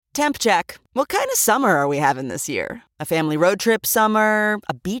Temp check. What kind of summer are we having this year? A family road trip summer?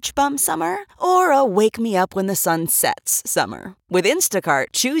 A beach bum summer? Or a wake me up when the sun sets summer? With Instacart,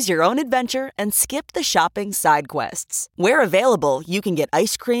 choose your own adventure and skip the shopping side quests. Where available, you can get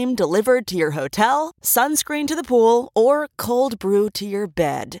ice cream delivered to your hotel, sunscreen to the pool, or cold brew to your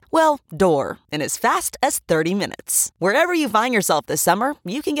bed. Well, door, in as fast as 30 minutes. Wherever you find yourself this summer,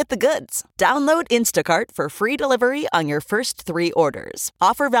 you can get the goods. Download Instacart for free delivery on your first 3 orders.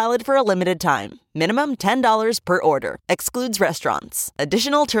 Offer valid for a limited time. Minimum $10 per order. Excludes restaurants.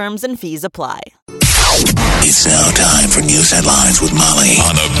 Additional terms and fees apply. It's now time for news headlines with Molly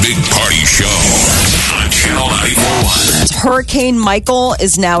on the Big Party Show on Channel 941. Hurricane Michael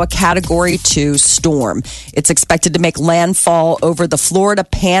is now a Category 2 storm. It's expected to make landfall over the Florida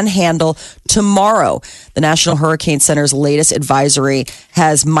Panhandle tomorrow. The National Hurricane Center's latest advisory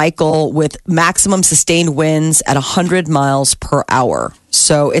has Michael with maximum sustained winds at 100 miles per hour.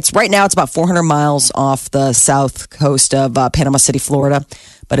 So right now it's about 400 miles off the south coast of Panama City, Florida.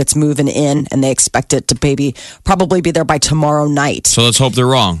 But it's moving in, and they expect it to probably be there by tomorrow night. So let's hope they're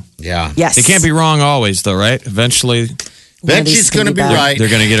wrong. Yeah. Yes. They can't be wrong always, though, right? Eventually, she's going to be right. They're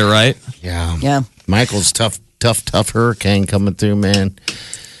going to get it right. Yeah. Yeah. Michael's tough hurricane coming through, man.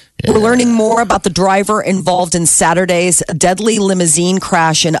 Yeah. We're learning more about the driver involved in Saturday's deadly limousine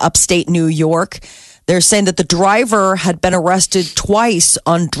crash in upstate New York. They're saying that the driver had been arrested twice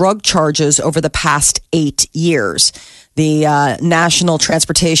on drug charges over the past 8 years. The National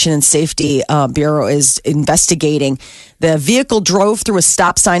Transportation and Safety Bureau is investigating. The vehicle drove through a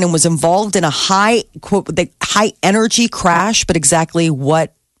stop sign and was involved in a high energy crash, but exactly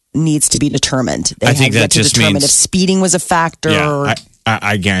what needs to be determined. I think that just means if speeding was a factor. Yeah,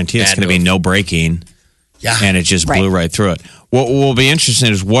 I guarantee it's going to be no braking. Yeah, and it just blew right through it. What will be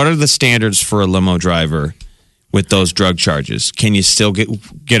interesting is what are the standards for a limo driver with those drug charges? Can you still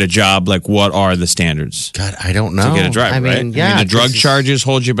get a job? Like, what are the standards? God, I don't know. To get a driver, right? Yeah, the drug charges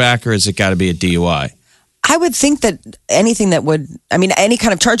hold you back, or has it got to be a DUI? I would think that anything that would, any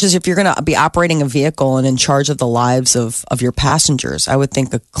kind of charges, if you're going to be operating a vehicle and in charge of the lives of your passengers, I would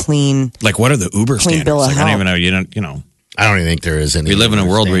think a clean. Like, what are the Uber standards? Bill of like, health. I don't even know. I don't even think there is any. We live in a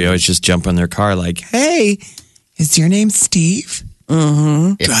world where you always just jump in their car like, hey, is your name Steve?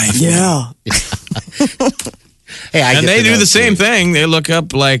 Mm-hmm. Drive. Yeah. Hey, and they do the same thing. They look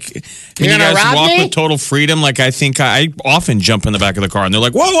up like, you guys walk with total freedom. Like, I think I often jump in the back of the car and they're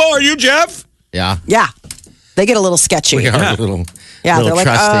like, whoa, are you Jeff? Yeah. Yeah. They get a little sketchy. We are a little they're like,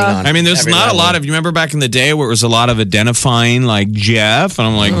 trusting on there's not a lot of, you remember back in the day where it was a lot of identifying like Jeff and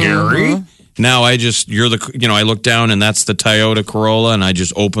I'm like, Gary? Now I look down and that's the Toyota Corolla and I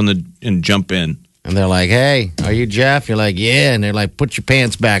just open and jump in. And they're like, hey, are you Jeff? You're like, yeah. And they're like, put your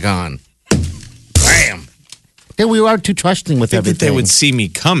pants back on. Bam. Yeah, we are too trusting with everything. That they would see me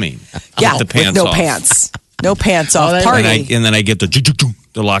coming. Yeah, with the pants with no off. pants. No pants off. Party. And then I get the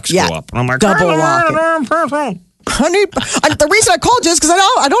locks go up. And I'm like, double lock. Honey, the reason I called you is because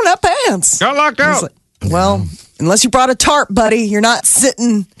I don't have pants. Got locked out. Like, well, unless you brought a tarp, buddy, you're not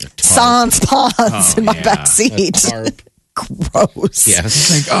sitting sans pants in my back seat. Gross. Yes.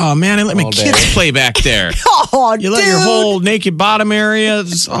 It's like, oh man, I let my kids play back there. Oh, you let your whole naked bottom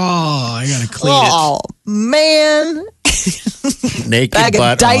areas. Oh, I gotta clean it. Oh man, naked bag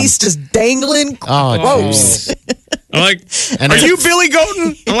butt of dice on. just dangling. Oh, gross. I'm like, are you Billy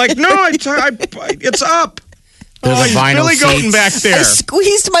Goatin? I'm like, no, it's up. There's a vinyl Billy seats. Goatin back there. I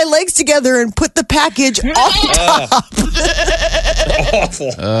squeezed my legs together and put the package on top.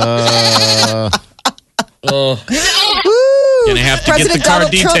 Awful. Gonna have to get the car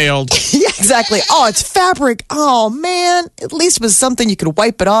detailed. Yeah, exactly. Oh, it's fabric. Oh man, at least it was something you could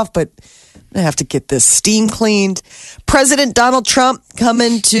wipe it off, but I have to get this steam cleaned. President Donald Trump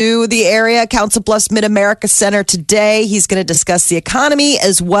coming to the area, Council Bluffs Mid-America Center today. He's going to discuss the economy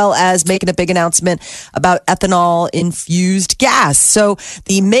as well as making a big announcement about ethanol-infused gas. So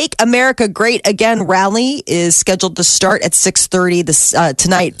the Make America Great Again rally is scheduled to start at 6:30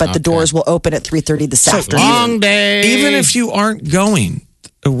 tonight, but the doors will open at 3:30 this afternoon. Long day. Even if you aren't going,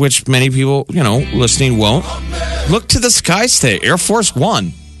 which many people, listening won't, look to the skies today. Air Force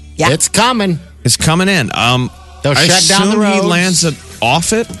One. Yeah. It's coming. It's coming in. They'll shut down the roads. He lands at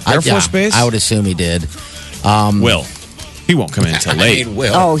Offutt Air Force Base. I would assume he did. Will. He won't come in until late.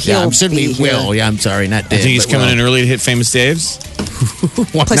 Will. Oh, I'm assuming be he will. Yeah, I'm sorry, not did. I think he's coming in early to hit Famous Dave's.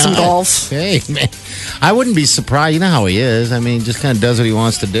 Play some golf. Hey, man. I wouldn't be surprised. You know how he is. I mean, just kind of does what he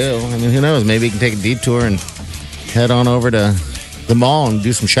wants to do. I mean, who knows? Maybe he can take a detour and head on over to the mall and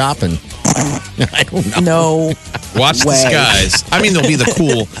do some shopping. I don't know. No. Watch the skies. I mean, there'll be the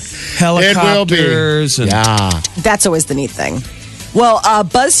cool helicopters. Yeah. That's always the neat thing. Well,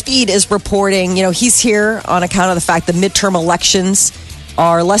 BuzzFeed is reporting, he's here on account of the fact that midterm elections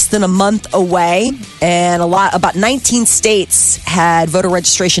are less than a month away, and about 19 states had voter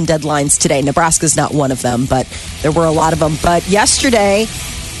registration deadlines today. Nebraska's not one of them, but there were a lot of them. But yesterday,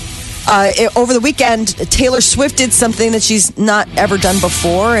 over the weekend, Taylor Swift did something that she's not ever done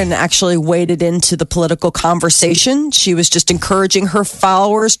before and actually waded into the political conversation. She was just encouraging her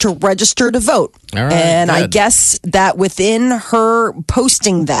followers to register to vote. All right, and good. I guess that within her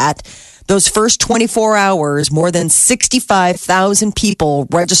posting that, those first 24 hours, more than 65,000 people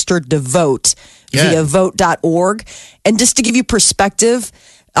registered to vote via vote.org. And just to give you perspective,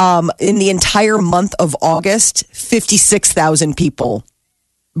 in the entire month of August, 56,000 people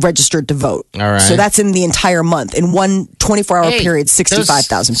registered to vote. All right. So that's in the entire month. In one 24-hour period,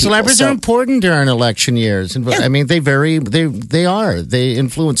 65,000 people. Celebrities are important during election years. And I mean, they vary. They are. They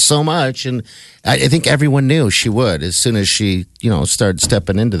influence so much. And I think everyone knew she would as soon as she, started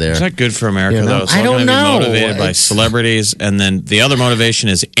stepping into there. Is that good for America, though? It's I all don't going to know. be motivated by celebrities. And then the other motivation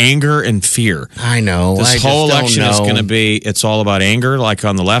is anger and fear. I know. This whole election is going to be, it's all about anger. Like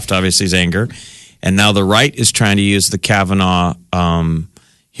on the left, obviously, is anger. And now the right is trying to use the Kavanaugh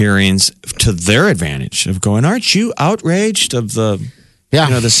hearings to their advantage of going, aren't you outraged of the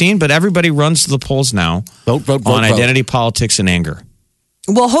scene? But everybody runs to the polls now vote, on identity politics and anger.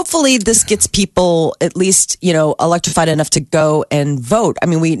 Well, hopefully this gets people at least, electrified enough to go and vote. I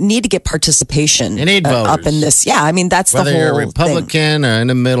mean, we need to get participation You need up voters. in this. Yeah, I mean, that's Whether the whole you're a Republican or in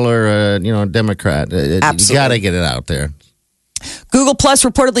the middle or a Democrat, you Absolutely. got to get it out there. Google Plus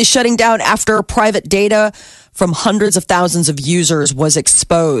reportedly shutting down after private data from hundreds of thousands of users was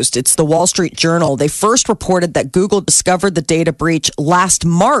exposed. It's the Wall Street Journal. They first reported that Google discovered the data breach last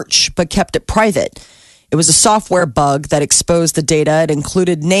March, but kept it private. It was a software bug that exposed the data. It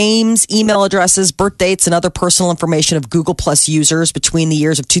included names, email addresses, birth dates, and other personal information of Google Plus users between the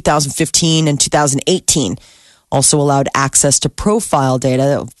years of 2015 and 2018. Also allowed access to profile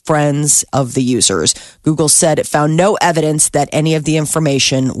data of friends of the users. Google said it found no evidence that any of the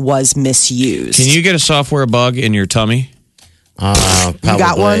information was misused. Can you get a software bug in your tummy? Probably. You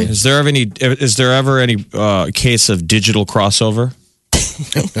got one? Is there ever any case of digital crossover?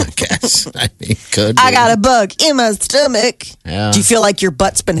 I guess. I mean, could I be. got a bug in my stomach. Yeah. Do you feel like your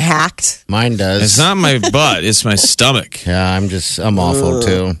butt's been hacked? Mine does. It's not my butt, it's my stomach. Yeah, I'm awful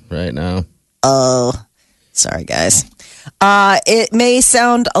too right now. Oh, sorry, guys. It may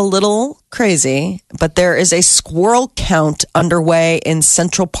sound a little crazy, but there is a squirrel count underway in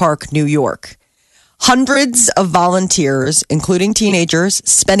Central Park, New York. Hundreds of volunteers, including teenagers,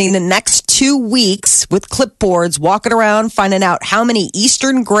 spending the next 2 weeks with clipboards walking around finding out how many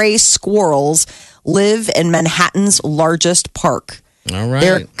eastern gray squirrels live in Manhattan's largest park. All right.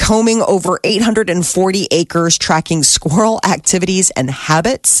 They're combing over 840 acres, tracking squirrel activities and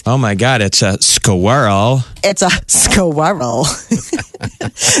habits. Oh my God, it's a squirrel. It's a squirrel.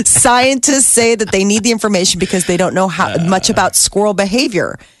 Scientists say that they need the information because they don't know much about squirrel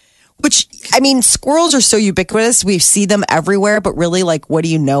behavior. Which, I mean, squirrels are so ubiquitous. We see them everywhere, but really, what do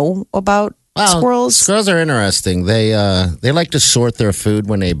you know about squirrels? Squirrels are interesting. They like to sort their food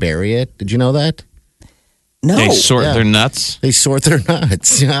when they bury it. Did you know that? No. They sort Yeah. their nuts. They sort their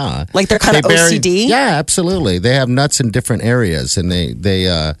nuts. Yeah, Like they're kind of OCD? Yeah, absolutely. They have nuts in different areas, and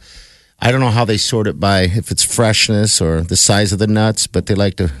they I don't know how they sort it by if it's freshness or the size of the nuts, but they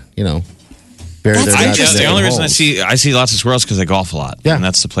like to bury their That's nuts. The in only reason holes. I see lots of squirrels because I golf a lot. Yeah. And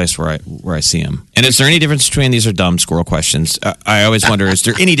that's the place where I see them. And is there any difference between, these are dumb squirrel questions. I always wonder, is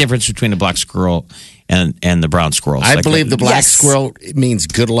there any difference between the black squirrel and the brown squirrels? I believe the black Yes. squirrel means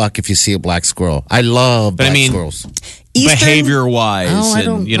good luck if you see a black squirrel. I love But I black mean- squirrels. Eastern- behavior wise, Oh, I and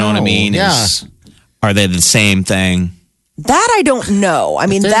don't you know what I know. mean? Yeah. Are they the same thing? That I don't know. I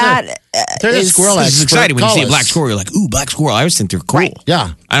mean, They're that They're the is- squirrel It's expert. exciting when you Call see a us. black squirrel. You're like, ooh, black squirrel. I always think they're cool. Right.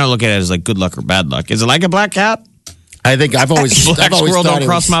 Yeah, I don't look at it as like good luck or bad luck. Is it like a black cat? I think I've always Black squirrel thought don't it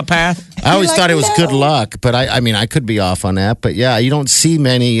cross was- my path. I always You're thought it like, was good no. luck, but I mean, I could be off on that. But yeah, you don't see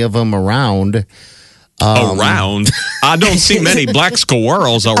many of them around. Around. I don't see many black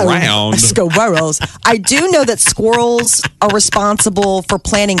squirrels around. Squirrels. I do know that squirrels are responsible for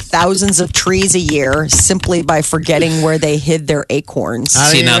planting thousands of trees a year simply by forgetting where they hid their acorns. I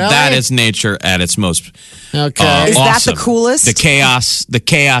See, mean, now really? that is nature at its most Okay. Is that the awesome. coolest? The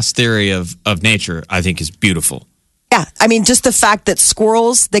chaos theory of nature, I think, is beautiful. Yeah, I mean, just the fact that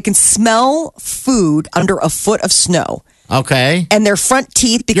squirrels, they can smell food under a foot of snow. Okay. And their front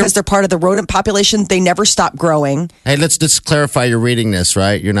teeth, because they're part of the rodent population, they never stop growing. Hey, let's just clarify you're reading this,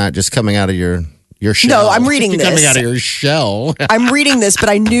 right? You're not just coming out of your Your shell. No, I'm reading You're coming this. out of your shell. I'm reading this, but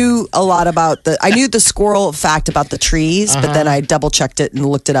I knew a lot about I knew the squirrel fact about the trees, but then I double checked it and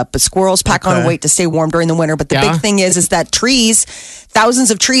looked it up. But squirrels pack on weight to stay warm during the winter. But the big thing is that trees, thousands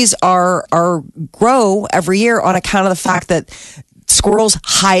of trees are grow every year on account of the fact that squirrels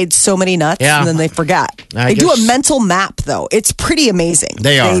hide so many nuts and then they forget. They do a mental map though. It's pretty amazing.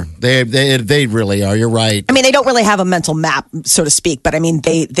 They are. They really are. You're right. I mean, they don't really have a mental map, so to speak, but I mean,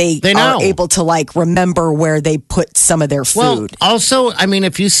 they know. are able to like remember where they put some of their food. Well, also, I mean,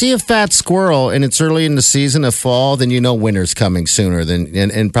 if you see a fat squirrel and it's early in the season of fall, then you know winter's coming sooner than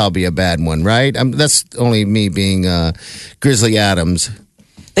and probably a bad one, right? That's only me being Grizzly Adams.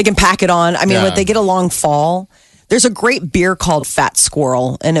 They can pack it on. I mean, when they get a long fall. There's a great beer called Fat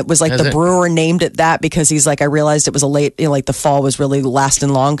Squirrel, and it was like brewer named it that because he's like, I realized it was like the fall was really lasting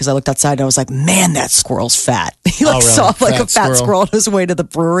long because I looked outside and I was like, man, that squirrel's fat. He really? Saw like a fat squirrel on his way to the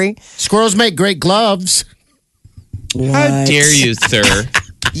brewery. Squirrels make great gloves. What? How dare you, sir?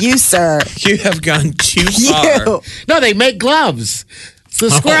 You, sir. You have gone too far. No, they make gloves. It's the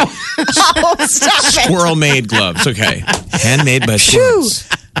squirrel. Oh, stop it. Squirrel-made gloves. Okay. Handmade by squirrels.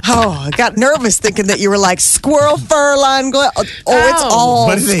 Oh, I got nervous thinking that you were like squirrel fur line glove. Oh, it's all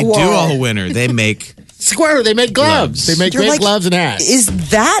What do they squirrel. do all winter? They make Squirrel. They make gloves. They make great gloves and hats. Is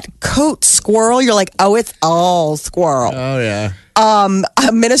that coat squirrel? You're like, oh, it's all squirrel. Oh, yeah.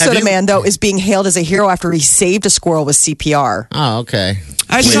 A Minnesota man, though, is being hailed as a hero after he saved a squirrel with CPR. Oh, okay.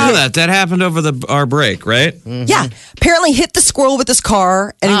 I saw that. That happened over our break, right? Mm-hmm. Yeah. Apparently hit the squirrel with his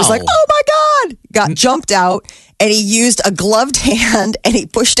car, and he was like, oh, my God. Got jumped out, and he used a gloved hand, and he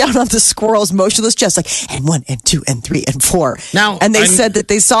pushed down on the squirrel's motionless chest, like, and 1, and 2, and 3, and 4. Now, and they said that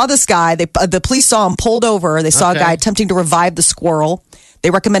they saw this guy. The police saw him pulled over. They saw a guy attempting to revive the squirrel. They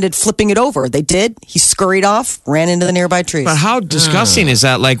recommended flipping it over. They did. He scurried off, ran into the nearby trees. But how disgusting is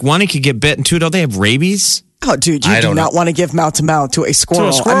that? Like, one, he could get bit, and two, don't they have rabies? Oh, dude, you do not want to give mouth to mouth to a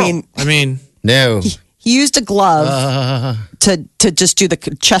squirrel. I mean, no. He used a glove to just do the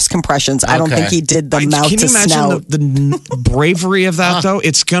chest compressions. I don't think he did the mouth to snout. Can you imagine the bravery of that, though?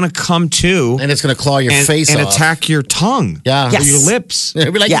 It's going to come to. And it's going to claw your face and off. attack your tongue. Yeah. Or your lips.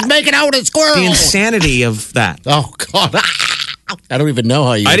 It'll be like, he's making out with a squirrel. The insanity of that. Oh, God. I don't even know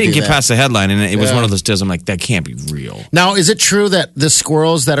how you I didn't get that. past the headline, and it was one of those deals. I'm like, that can't be real. Now, is it true that the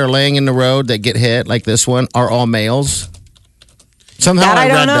squirrels that are laying in the road that get hit, like this one, are all males? Somehow That I I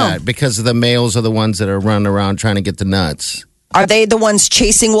don't read know. that because the males are the ones that are running around trying to get the nuts. Are they the ones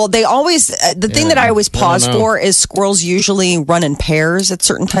chasing? Well, they always, the thing that I always pause know. for is squirrels usually run in pairs at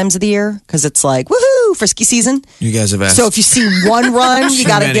certain times of the year because it's like, woohoo, frisky season. You guys have asked. So if you see one run, you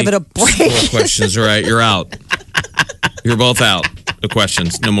got to give it a break. 4 questions. All right, you're out. You're both out. The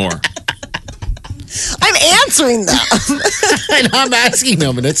questions, no more. I'm answering them. And I'm asking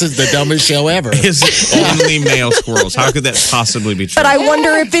them, and this is the dumbest show ever. Is it only male squirrels? How could that possibly be true? But I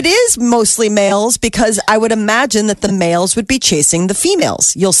wonder if it is mostly males because I would imagine that the males would be chasing the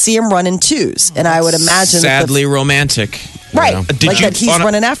females. You'll see them run in twos. And I would imagine sadly romantic. right. Did Like you- that he's on a-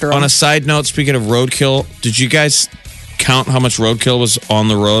 running after them. On a side note, speaking of roadkill, did you guys count how much roadkill was on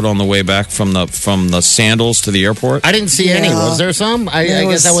the road on the way back from the Sandals to the airport? I didn't see any. Yeah. Was there some? I There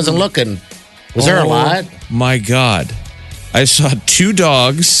guess I was wasn't looking. Was there a lot? My God. I saw 2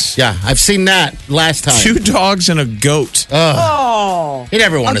 dogs. Yeah, I've seen that last time. 2 dogs and a goat. oh. You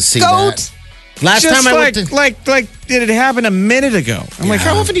never want to see goat? that. Last Just time I like, went to... like did it happen a minute ago? I'm like,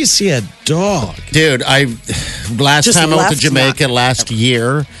 how often do you see a dog? Dude, last Just time I went to left Jamaica last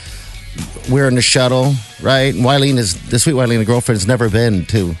year, we were in the shuttle, right? And this week, Wileen, the girlfriend, has never been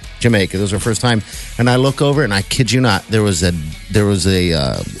to Jamaica. This was her first time. And I look over, and I kid you not, there was a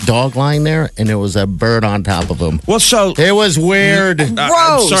dog lying there, and there was a bird on top of him. Well, so It was weird. I'm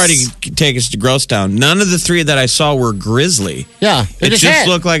Gross. sorry to take us to gross down. None of the 3 that I saw were grizzly. Yeah, It just just had.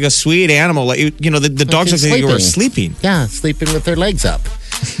 looked like a sweet animal. Like the dogs looked like they were sleeping. Yeah, sleeping with their legs up.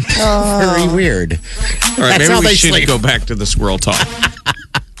 Very weird. All right, That's maybe how we they should sleep. go back to the squirrel talk.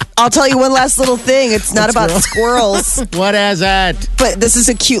 I'll tell you one last little thing. It's not about squirrels, What is that? but this is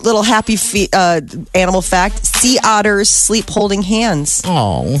a cute little happy animal fact. Sea otters sleep holding hands.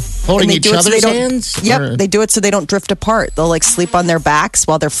 Oh, holding And they each do it so they other's don't- hands? Yep, Or- they do it so they don't drift apart. They'll like sleep on their backs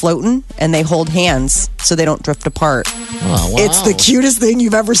while they're floating, and they hold hands so they don't drift apart. Oh, wow. It's the cutest thing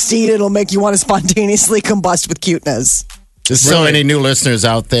you've ever seen. It'll make you want to spontaneously combust with cuteness. There's so many new listeners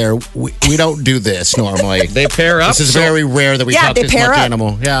out there. We don't do this normally. They pair up. This is very rare that we Yeah, talk they this pair much up.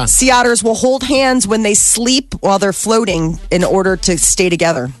 animal. Yeah. Sea otters will hold hands when they sleep while they're floating in order to stay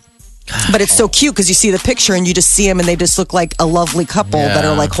together. But it's so cute because you see the picture and you just see them and they just look like a lovely couple that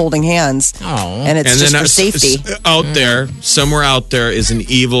are like holding hands. Oh. And it's and just then for safety. somewhere out there is an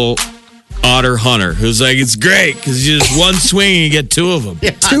evil Otter Hunter, who's like, it's great because you just one swing and you get two of them.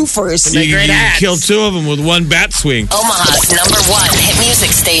 Two first. You kill two of them with one bat swing. Omaha's #1 hit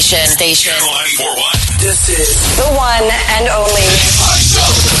music station. Channel 94.1. This is the one and only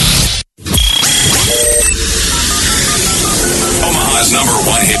Omaha's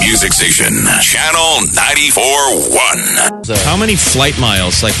 #1 hit music station. Channel 94.1. How many flight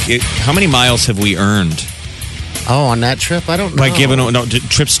miles? How many miles have we earned Oh, on that trip? I don't know. by giving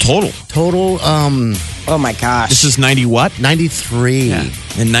trips total? Total, Oh my gosh. This is 90 what? 93.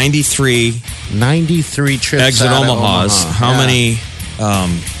 And 93 93 trips exit out of Omahas. Omaha. How Yeah.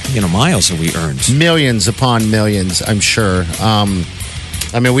 many miles have we earned? Millions upon millions, I'm sure.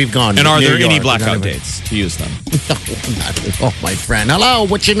 I mean, we've gone. And to are New there any York. blackout dates to use them? Oh, my friend. Hello,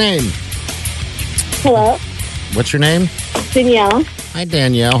 what's your name? Hello, What's your name? Danielle. Hi,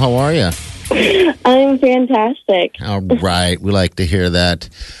 Danielle. How are you? I'm fantastic. All right. We like to hear that.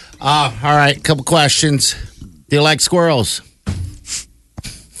 All right. Couple questions. Do you like squirrels?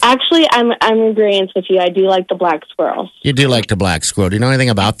 Actually, I'm in agreement with you. I do like the black squirrels. You do like the black squirrel. Do you know anything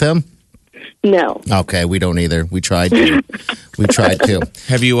about them? No. Okay, we don't either. We tried to. We tried to.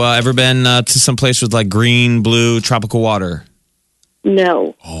 Have you ever been to some place with like green, blue, tropical water?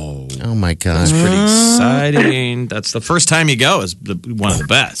 No. Oh my gosh. Pretty exciting. That's the first time you go is one of the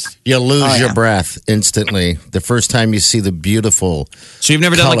best. You lose your breath instantly the first time you see the beautiful. So you've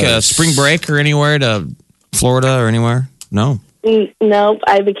never done like a Colors. spring break or anywhere to Florida or anywhere? No. Nope.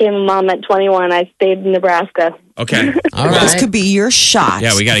 I became a mom at 21. I stayed in Nebraska. Okay. All This right. could be your shot.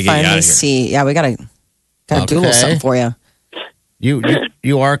 Yeah, we gotta to get you finally out of here. see. Yeah, we gotta do a little Okay. something for you.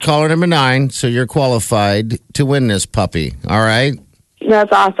 You are caller number 9, so you're qualified to win this puppy. All right.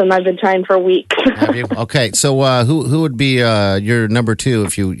 That's awesome. I've been trying for weeks. Have you? Okay. So who would be your number 2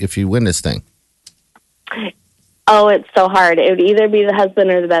 if you win this thing? Oh, it's so hard. It would either be the husband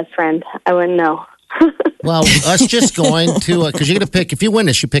or the best friend. I wouldn't know. Well, us just going to because you're gonna pick if you win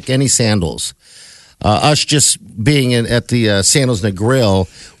this, you pick any sandals. Us just being at the Sandals and the Grill.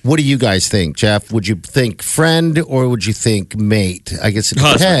 What do you guys think, Jeff? Would you think friend or would you think mate? I guess it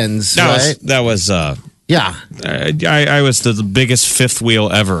depends, right? That was Yeah. I was the biggest fifth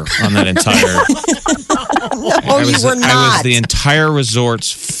wheel ever on that entire. Oh, you were I was not. the entire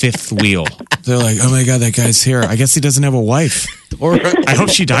resort's fifth wheel. They're like, oh my god, that guy's here. I guess he doesn't have a wife, or I hope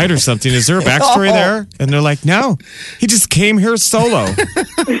she died or something. Is there a backstory there? And they're like, no, he just came here solo.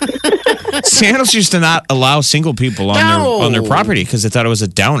 Sandals used to not allow single people on their property because they thought it was a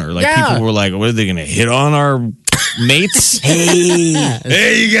downer. Like people were like, what are they going to hit on our mates?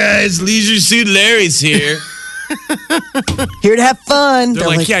 Hey, you guys, Leisure Suit Larry's here. Here to have fun. They're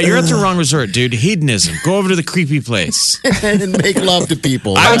like, yeah, you're at the wrong resort, dude. Hedonism. Go over to the creepy place. And make love to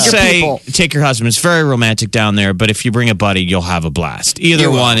people. I would your say people. take your husband. It's very romantic down there, but if you bring a buddy, you'll have a blast. Either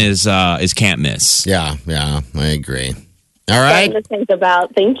You will. one is can't miss. Yeah, I agree. All right. Something to think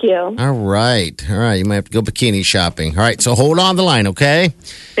about. Thank you. All right. You might have to go bikini shopping. All right. So hold on the line, okay?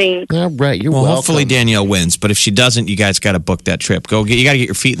 Thanks. All right. You're Well, welcome. hopefully Danielle wins, but if she doesn't, you guys got to book that trip. You got to get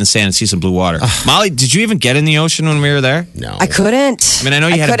your feet in the sand and see some blue water. Molly, did you even get in the ocean when we were there? No. I couldn't. I mean, I know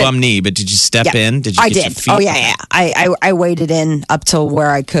you had a couldn't. bum knee, but did you step Yeah, in? Did you I get did. your feet? Oh yeah. I waded in up till where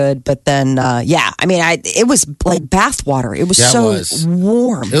I could, but then I mean, it was like bath water. It was Yeah, it so was.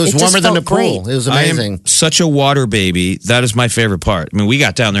 warm. It was just warmer than the felt pool. great. It was I amazing. am such a water baby. That is my favorite part. I mean, we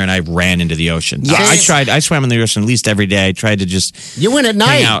got down there and I ran into the ocean. Yes. I swam in the ocean at least every day. I tried to just You went at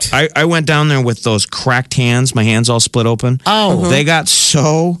hang night. out. I went down there with those cracked hands, my hands all split open. Oh. They got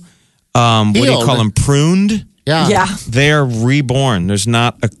so, what do you Healed. call them, pruned? Yeah. Yeah. They are reborn. There's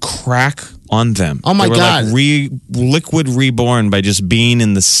not a crack on them. Oh, my they were God. Like liquid reborn by just being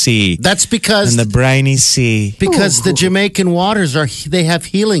in the sea. That's because in the briny sea. the Jamaican waters they have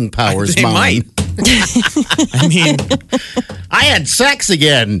healing powers. They Mom. might. I mean, I had sex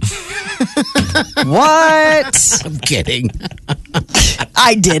again. What? I'm kidding.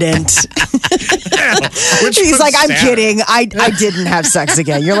 I didn't. which He's one's like, I'm sadder? kidding. I didn't have sex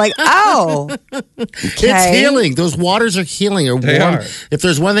again. You're like, oh, It's okay. healing. Those waters are healing. They warm. are. If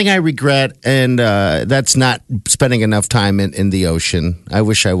there's one thing I regret, and that's not spending enough time in the ocean. I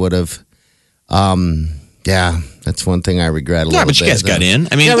wish I would have. Yeah, that's one thing I regret a little Yeah, bit. but you guys got in.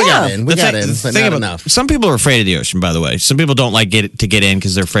 I mean, Yeah, we got in. We the got thing- in, the but thing not about- enough. Some people are afraid of the ocean, by the way. Some people don't like to get in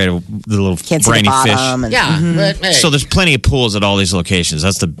because they're afraid of the little Can't see the briny fish. bottom. And, Yeah, but hey. So there's plenty of pools at all these locations.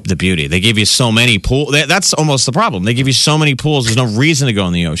 That's the beauty. They give you so many pools. That's almost the problem. They give you so many pools. There's no reason to go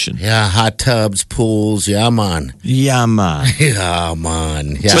in the ocean. Yeah, hot tubs, pools. Yeah, man. Yeah, man. Yeah,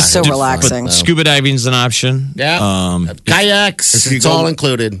 man. Yeah. Just so relaxing. Scuba diving's an option. Yeah. Kayaks. if you It's go- all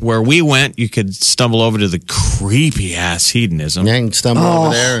included. Where we went, you could stumble over to the creepy ass hedonism. Yeah, you can stumble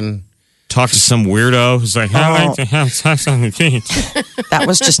over there and talk to some weirdo who's like, I like to have sex on the beach. That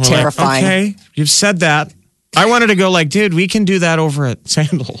was just We're like, terrifying. okay, you've said that. I wanted to go like, dude, we can do that over at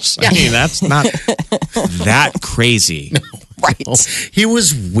Sandals. I mean, that's not that crazy. Right. He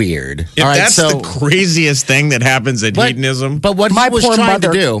was weird. If that's the craziest thing that happens at hedonism. But what My he was poor trying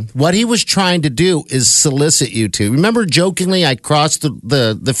mother. to do, is solicit you to. Remember, jokingly, I crossed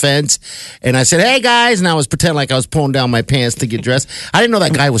the fence and I said, "Hey guys," and I was pretending like I was pulling down my pants to get dressed. I didn't know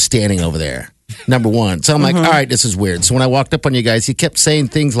that guy was standing over there. Number one. So I'm like, all right, this is weird. So when I walked up on you guys, he kept saying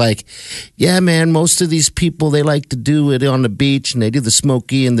things like, yeah, man, most of these people, they like to do it on the beach and they do the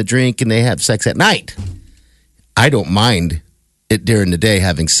smoky and the drink and they have sex at night. I don't mind it during the day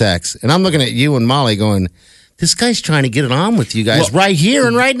having sex. And I'm looking at you and Molly going, this guy's trying to get it on with you guys right here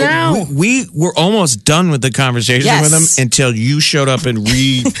and right now. We were almost done with the conversation with him until you showed up and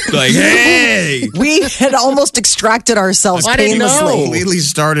like, hey. We had almost extracted ourselves painlessly. Completely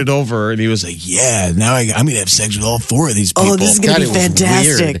started over, and he was like, yeah, now I'm going to have sex with all four of these people. Oh, this is going to be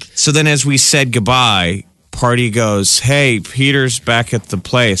fantastic. Weird. So then as we said goodbye, Party goes, hey, Peter's back at the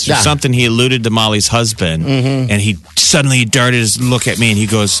place. Or something he alluded to Molly's husband. And he suddenly darted his look at me, and he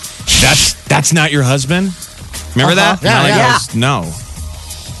goes, that's not your husband? Remember that? Yeah, Molly yeah. goes, no.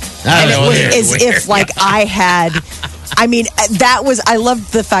 And it was as if like I had, I mean, I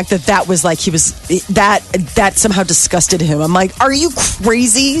loved the fact that was like that somehow disgusted him. I'm like, are you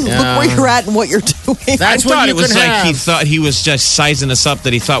crazy? Look where you're at and what you're doing. That's I what thought you it was can like have. he thought he was just sizing us up,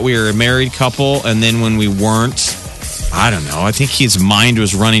 that he thought we were a married couple, and then when we weren't, I don't know. I think his mind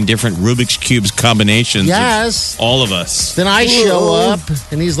was running different Rubik's Cubes combinations. Yes. Of all of us. Then I show up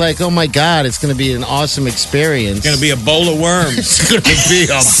and he's like, oh my God, it's going to be an awesome experience. It's going to be a bowl of worms. It's going to be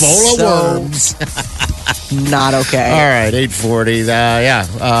a bowl of worms. Not okay. All right,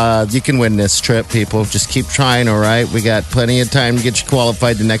 8:40. You can win this trip, people. Just keep trying, all right? We got plenty of time to get you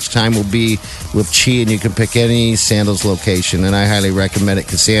qualified. The next time will be with Chi, and you can pick any Sandals location, and I highly recommend it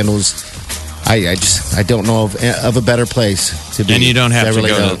because Sandals, I don't know of a better place to be. And you don't have I to really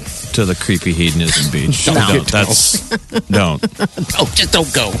go don't. to the creepy hedonism beach. No. Don't. Don't. Oh, just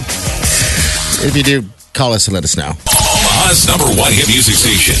don't go. If you do, call us and let us know. Omaha's #1 hit music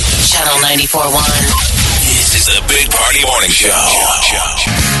station. Channel 94.1. This is the Big Party Morning Show.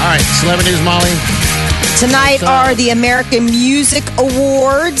 All right, celebrity news, Molly. Tonight are the American Music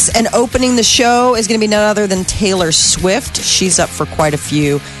Awards, and opening the show is going to be none other than Taylor Swift. She's up for quite a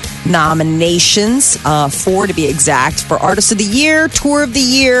few nominations, 4 to be exact, for Artist of the Year, Tour of the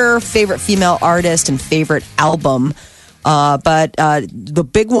Year, Favorite Female Artist, and Favorite Album. But the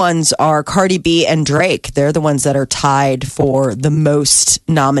big ones are Cardi B and Drake. They're the ones that are tied for the most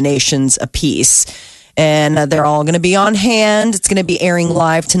nominations apiece. And they're all going to be on hand. It's going to be airing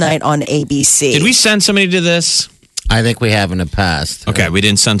live tonight on ABC. Did we send somebody to this? I think we have in the past. Okay, we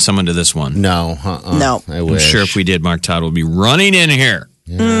didn't send someone to this one. No. No. I I'm wish. sure if we did, Mark Todd will be running in here.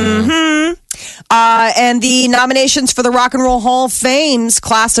 And the nominations for the Rock and Roll Hall of Fame's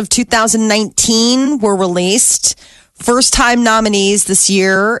class of 2019 were released. First-time nominees this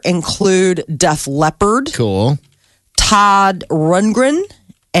year include Def Leppard, Cool. Todd Rundgren,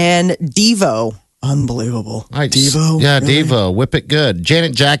 and Devo. Unbelievable. All right, Devo? Yeah, Really? Devo. Whip it good.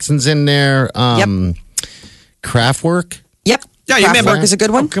 Janet Jackson's in there. Kraftwerk. Yep. Yeah, you remember? Kraftwerk is a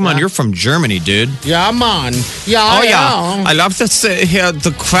good one. Oh, come on, you're from Germany, dude. Yeah, I'm on. Yeah, Oh, yeah. I love to hear the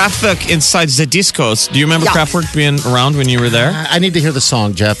Kraftwerk inside the discos. Do you remember Yeah. Kraftwerk being around when you were there? I need to hear the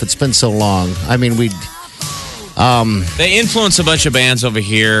song, Jeff. It's been so long. I mean, They influence a bunch of bands over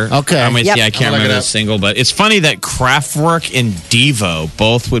here. Okay. I mean, Yep. yeah, I can't I'll look remember it the up. single, but it's funny that Kraftwerk and Devo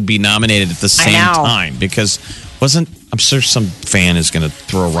both would be nominated at the same know. time because I'm sure some fan is going to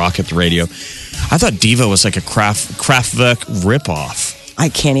throw a rock at the radio. I thought Devo was like a Kraftwerk ripoff. I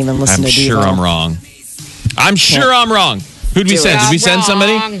can't even listen I'm to Devo. sure I'm wrong. I'm sure I'm wrong. Who'd we Do send? it. Did we send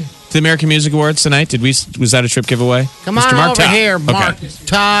somebody Wrong. to the American Music Awards tonight? Was that a trip giveaway? come on over Todd. here, Mark Okay.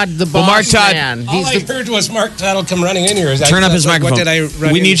 Todd, the boss Well, Mark Todd- man. All I He's heard was Mark Todd come running in here. Turn up his microphone. What did I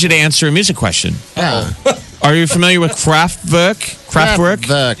run we in? need you to answer a music question. yeah. Are you familiar with Kraftwerk?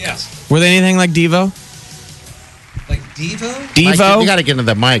 Kraftwerk. Yes. Were they anything like Devo? Like Devo? Devo? You got to get into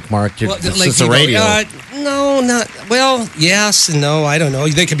the mic, Mark. Well, It's like just a Devo. radio. No, not. Well, yes and no. I don't know.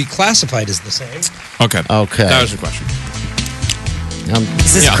 They could be classified as the same. Okay. Okay. That was the question.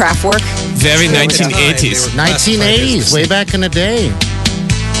 Is this Yeah. Kraftwerk? Very At the time, 1980s. they were classified 1980s, as way the back in the day.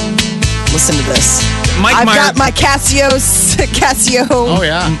 Listen to this. Mike I've Myers. got my Casio. Oh,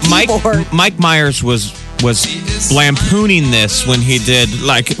 yeah. keyboard. Mike Myers was lampooning this when he did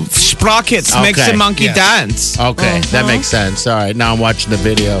like Sprockets makes Okay. a monkey Yes. dance. Okay, that makes sense. All right, now I'm watching the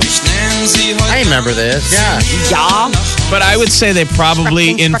video. I remember this. Yeah. Yeah. But I would say they probably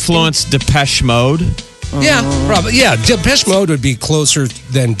Constructing. influenced Depeche Mode. Yeah, probably. Yeah, Depeche Mode would be closer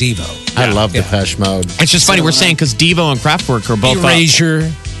than Devo. I love Depeche Mode. It's just funny we're saying because Devo and Kraftwerk are both up. Erasure,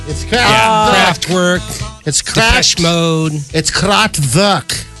 It's Kraftwerk, It's Depeche Mode. It's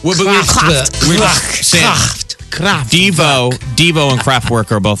Kraftwerk. We're saying Devo and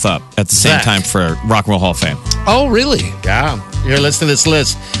Kraftwerk are both up at the same Zach. time for Rock and Roll Hall of Fame. Oh, really? Yeah. Here, listen to this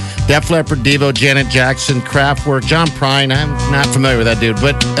list. Def Leppard, Devo, Janet Jackson, Kraftwerk, John Prine. I'm not familiar with that dude,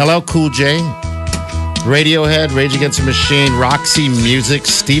 but LL Cool J, Radiohead, Rage Against the Machine, Roxy Music,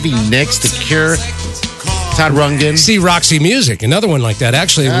 Stevie Nicks, The Cure, Todd Rundgren. See Roxy Music, another one like that.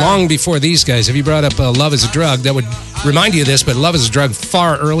 Actually, long before these guys. If you brought up Love is a Drug, that would remind you of this, but Love is a Drug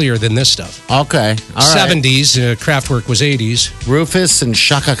far earlier than this stuff. Okay. All right. 70s, Kraftwerk was 80s. Rufus and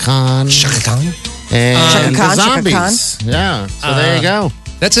Shaka Khan. Shaka Khan? And Shaka Khan, the Shaka Khan. Zombies. Yeah. So there you go.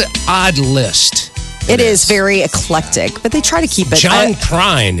 That's an odd list. It is very eclectic, but they try to keep it. John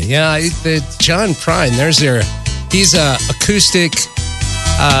Prine. Yeah, John Prine. He's a acoustic.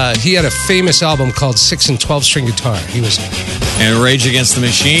 He had a famous album called 6 and 12 string guitar. He was And Rage Against the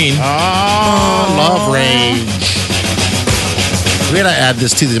Machine. Oh, love Rage. We gotta add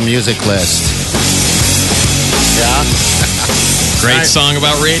this to the music list. Yeah. Great Right. song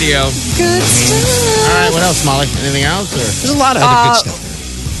about radio. Good stuff. All right. What else, Molly? Anything else? Or? there's a lot of other good stuff.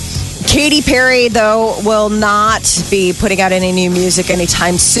 Katy Perry, though, will not be putting out any new music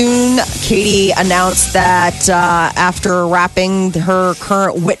anytime soon. Katy announced that after wrapping her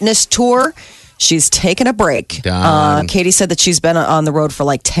current Witness tour, she's taking a break. Done. Katy said that she's been on the road for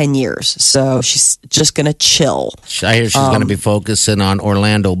like 10 years, so she's just going to chill. I hear she's going to be focusing on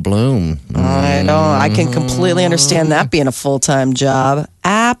Orlando Bloom. I know. I can completely understand that being a full-time job.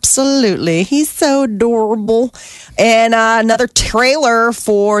 Absolutely. He's so adorable. And another trailer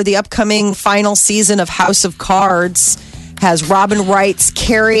for the upcoming final season of House of Cards has Robin Wright's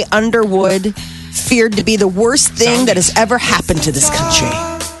Carrie Underwood feared to be the worst thing that has ever happened to this country.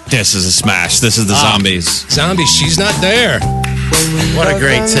 This is a smash. This is the Zombies. Zombie, she's not there. What a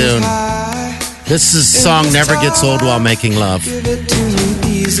great tune. Song never gets old while making love.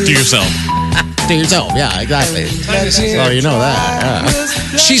 To yourself. To yourself, yeah, exactly. Oh, you know that.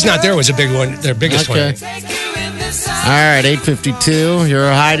 Yeah. She's not there was a big one, their biggest Okay. one. All right, 8:52.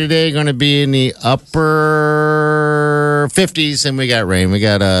 Your high today going to be in the upper 50s, and we got rain. We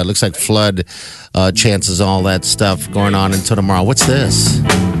got looks like flood chances, all that stuff going on until tomorrow. What's this?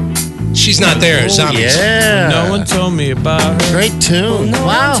 She's not there. Zombies. Yeah, No one told me about her. great tune.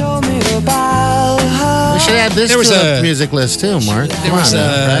 Wow. We should add this There was to the a- music list too, Mark. There was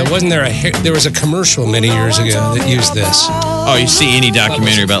there was a commercial many years ago that used this. Oh, you see any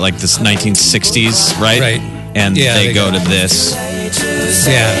documentary about like this 1960s, right? Right. And Yeah, they they go go. to this.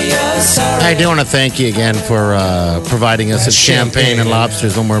 Yeah. I do want to thank you again for providing us with champagne and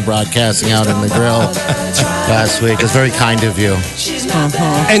lobsters when we're broadcasting out in the grill last week. It's very kind of you.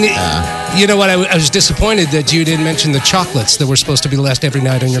 And you know what? I was disappointed that you didn't mention the chocolates that were supposed to be left every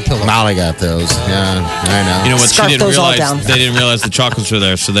night on your pillow. Molly got those. Yeah, I know. You know what? Scarf She didn't those all realize down. they didn't realize the chocolates were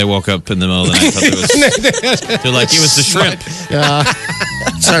there, so they woke up in the middle of the night. Thought they're like, it was the shrimp.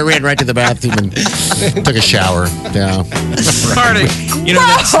 So I ran right to the bathroom and took a shower. Yeah. Party. You know,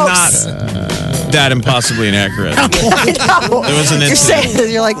 that's not that impossibly inaccurate. I know. There was an You're incident.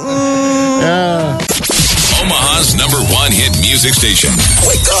 saying, you're like, Omaha's #1 hit music station.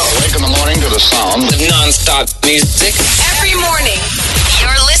 Wake in the morning to the sound of non-stop music. Every morning,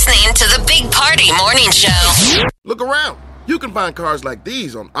 you're listening to the Big Party Morning Show. Look around. You can find cars like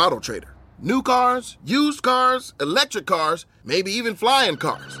these on AutoTrader. New cars, used cars, electric cars, maybe even flying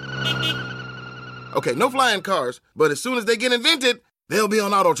cars. Okay, no flying cars, but as soon as they get invented, they'll be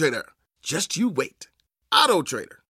on AutoTrader. Just you wait. AutoTrader.